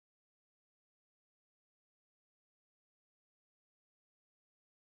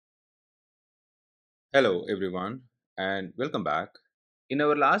Hello everyone and welcome back. In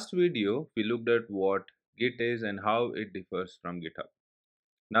our last video, we looked at what Git is and how it differs from GitHub.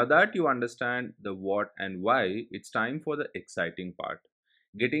 Now that you understand the what and why, it's time for the exciting part,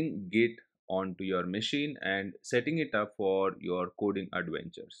 getting Git onto your machine and setting it up for your coding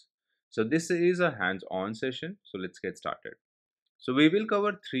adventures. So this is a hands-on session, so let's get started. So we will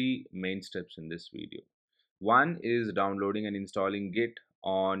cover three main steps in this video. One is downloading and installing Git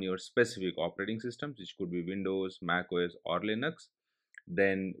on your specific operating systems, which could be Windows, Mac OS, or Linux.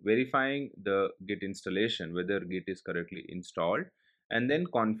 Then verifying the Git installation, whether Git is correctly installed, and then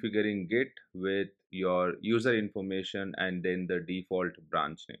configuring Git with your user information and then the default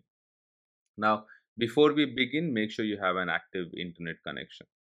branch name. Now, before we begin, make sure you have an active internet connection.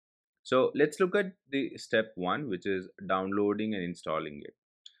 So let's look at the step one, which is downloading and installing it.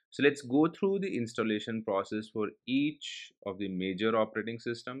 So let's go through the installation process for each of the major operating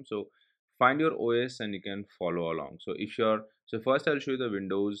systems. So find your OS and you can follow along. So first I'll show you the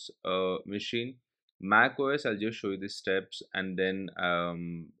Windows machine. Mac OS, I'll just show you the steps, and then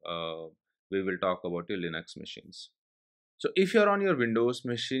we will talk about your Linux machines. So if you're on your Windows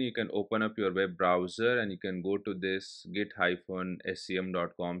machine, you can open up your web browser and you can go to this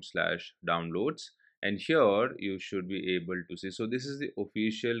git-scm.com/downloads, and here you should be able to see. So this is the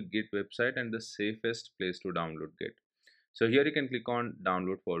official Git website and the safest place to download Git. So here you can click on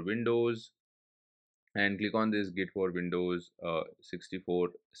download for Windows and click on this Git for Windows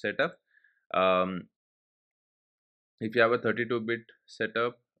 64 setup. Um, if you have a 32-bit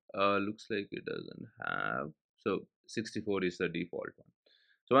setup, looks like it doesn't have. So 64 is the default one.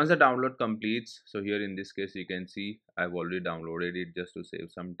 So once the download completes, so here in this case you can see I've already downloaded it just to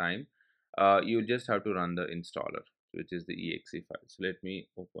save some time. You just have to run the installer, which is the exe file. So let me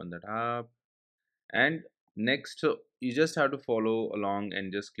open that up, and next, so you just have to follow along and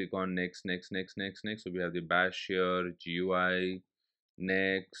just click on next, next, next, next, next. So we have the bash here, GUI,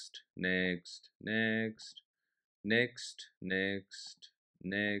 next, next, next, next, next,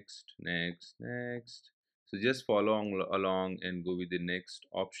 next, next, next. So just follow along and go with the next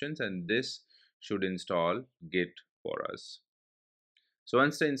options, and this should install Git for us. So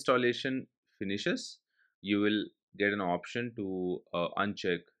once the installation finishes, you will get an option to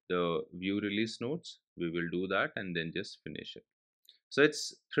uncheck the view release notes. We will do that and then just finish it. So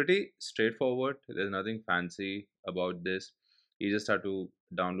it's pretty straightforward. There's nothing fancy about this. You just have to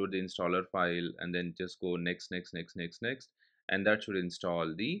download the installer file and then just go next, next, next, next, next, and that should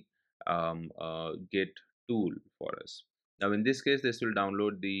install the Git tool for us. Now, in this case, this will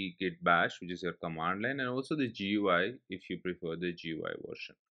download the Git bash, which is your command line, and also the GUI if you prefer the GUI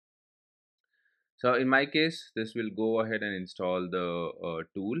version. So in my case, this will go ahead and install the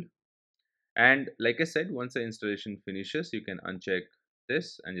tool. And like I said, once the installation finishes, you can uncheck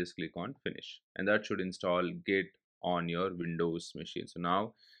this and just click on finish. And that should install Git on your Windows machine. So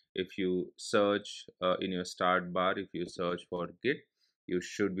now if you search in your start bar, if you search for Git, you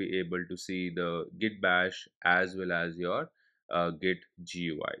should be able to see the Git bash as well as your Git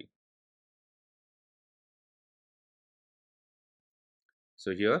GUI.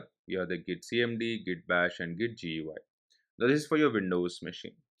 So here you have the Git CMD, Git bash, and Git GUI. Now this is for your Windows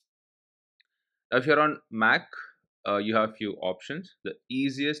machine. Now, if you're on Mac, you have few options. The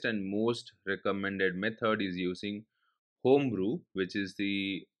easiest and most recommended method is using Homebrew, which is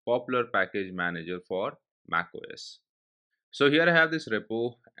the popular package manager for Mac OS. So here I have this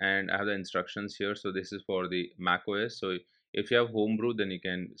repo and I have the instructions here. So this is for the Mac OS. So if you have Homebrew, then you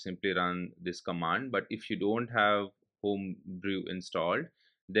can simply run this command. But if you don't have Homebrew installed,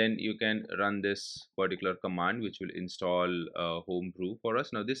 then you can run this particular command, which will install Homebrew for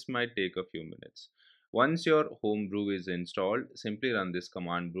us. Now this might take a few minutes. Once your Homebrew is installed, simply run this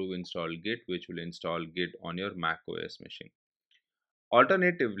command brew install git, which will install Git on your Mac OS machine.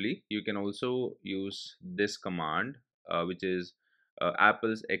 Alternatively, you can also use this command, which is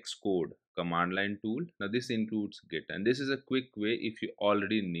Apple's Xcode command line tool. Now, this includes Git, and this is a quick way if you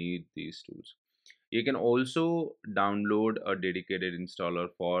already need these tools. You can also download a dedicated installer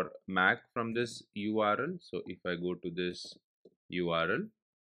for Mac from this URL. So, if I go to this URL,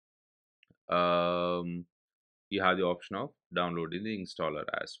 you have the option of downloading the installer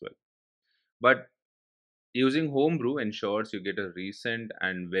as well. But using Homebrew ensures you get a recent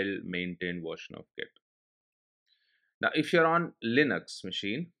and well maintained version of Git. Now, if you're on Linux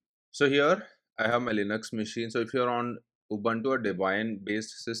machine, so here I have my Linux machine. So if you're on Ubuntu or Debian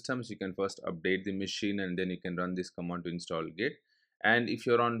based systems, you can first update the machine and then you can run this command to install Git. And if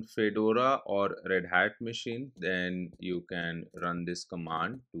you're on Fedora or Red Hat machine, then you can run this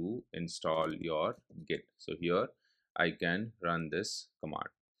command to install your Git. So here I can run this command.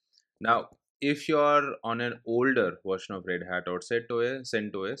 Now, if you're on an older version of Red Hat or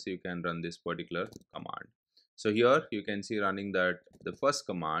CentOS, you can run this particular command. So here you can see running that the first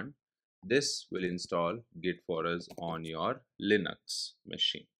command, this will install Git for us on your Linux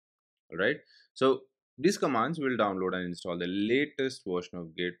machine. All right. So these commands will download and install the latest version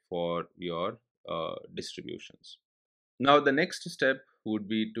of Git for your distributions. Now the next step would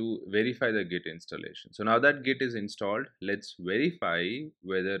be to verify the Git installation. So now that Git is installed, let's verify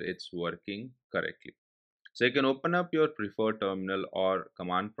whether it's working correctly. So you can open up your preferred terminal or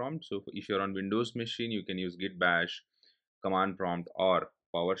command prompt. So if you're on Windows machine, you can use Git bash, command prompt, or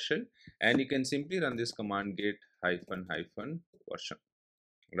PowerShell, and you can simply run this command git hyphen hyphen version.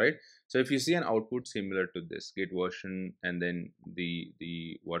 Right. So if you see an output similar to this git version and then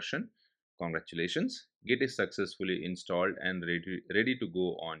the version, congratulations, Git is successfully installed and ready to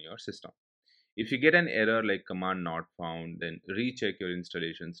go on your system. If you get an error like command not found, then recheck your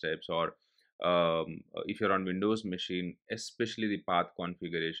installation steps, or if you're on Windows machine, especially the path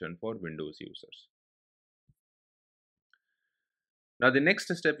configuration for Windows users. Now the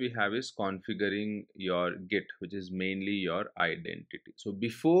next step we have is configuring your Git, which is mainly your identity. So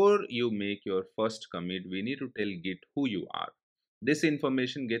before you make your first commit, we need to tell Git who you are. This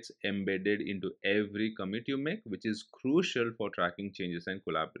information gets embedded into every commit you make, which is crucial for tracking changes and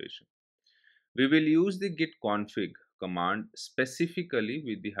collaboration. We will use the git config command specifically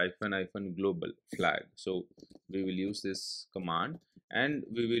with the hyphen hyphen global flag. So we will use this command and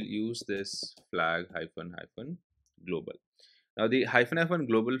we will use this flag hyphen hyphen global. Now the hyphen hyphen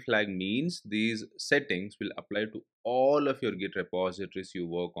global flag means these settings will apply to all of your Git repositories you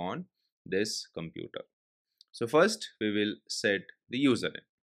work on this computer. So first we will set the username.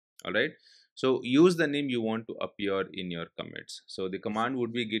 All right. So use the name you want to appear in your commits. So the command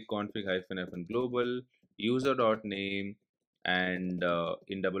would be git config hyphen hyphen global user dot name and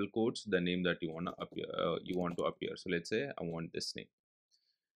in double quotes the name that you want to appear. So let's say I want this name.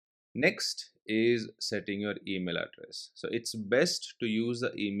 Next is setting your email address. So it's best to use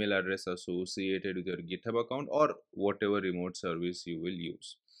the email address associated with your GitHub account or whatever remote service you will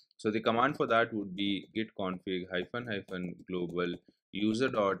use. So the command for that would be git config hyphen hyphen global user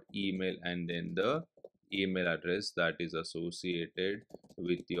dot email and then the email address that is associated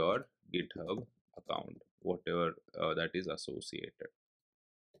with your GitHub account, whatever that is associated.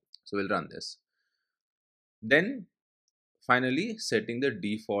 So we'll run this. Then finally, setting the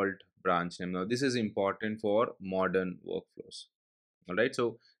default branch name. Now, this is important for modern workflows. All right.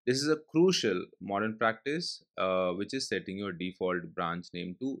 So, this is a crucial modern practice, which is setting your default branch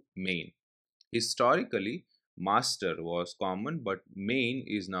name to main. Historically, master was common, but main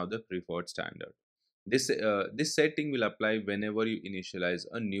is now the preferred standard. This setting will apply whenever you initialize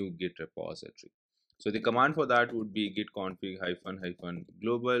a new Git repository. So, the command for that would be git config hyphen hyphen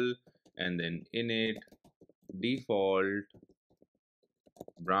global and then init default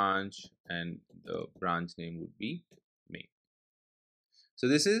branch and the branch name would be main. So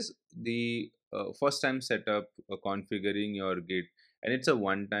this is the first time setup configuring your Git, and it's a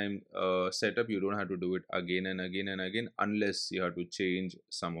one time setup. You don't have to do it again and again and again unless you have to change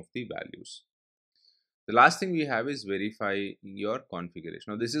some of the values. The last thing we have is verify your configuration.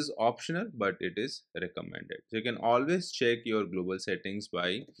 Now this is optional, but it is recommended. So you can always check your global settings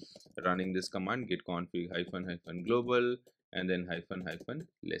by running this command git config hyphen hyphen global and then hyphen hyphen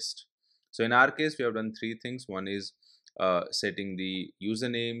list. So in our case, we have done three things. One is setting the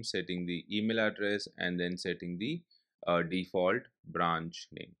username, setting the email address, and then setting the default branch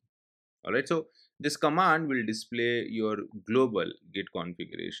name. All right. So this command will display your global Git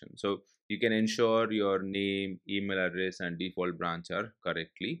configuration. So you can ensure your name, email address, and default branch are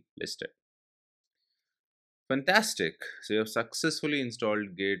correctly listed. Fantastic. So you have successfully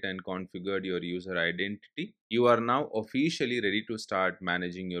installed Git and configured your user identity. You are now officially ready to start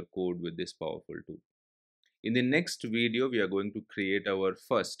managing your code with this powerful tool. In the next video, we are going to create our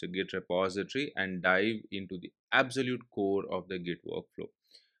first Git repository and dive into the absolute core of the Git workflow.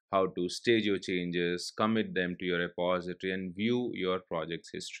 How to stage your changes, commit them to your repository, and view your project's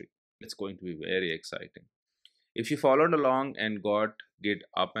history. It's going to be very exciting. If you followed along and got Git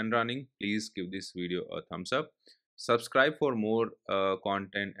up and running, please give this video a thumbs up. Subscribe for more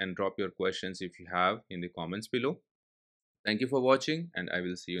content and drop your questions if you have in the comments below. Thank you for watching, and I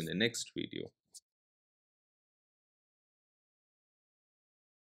will see you in the next video.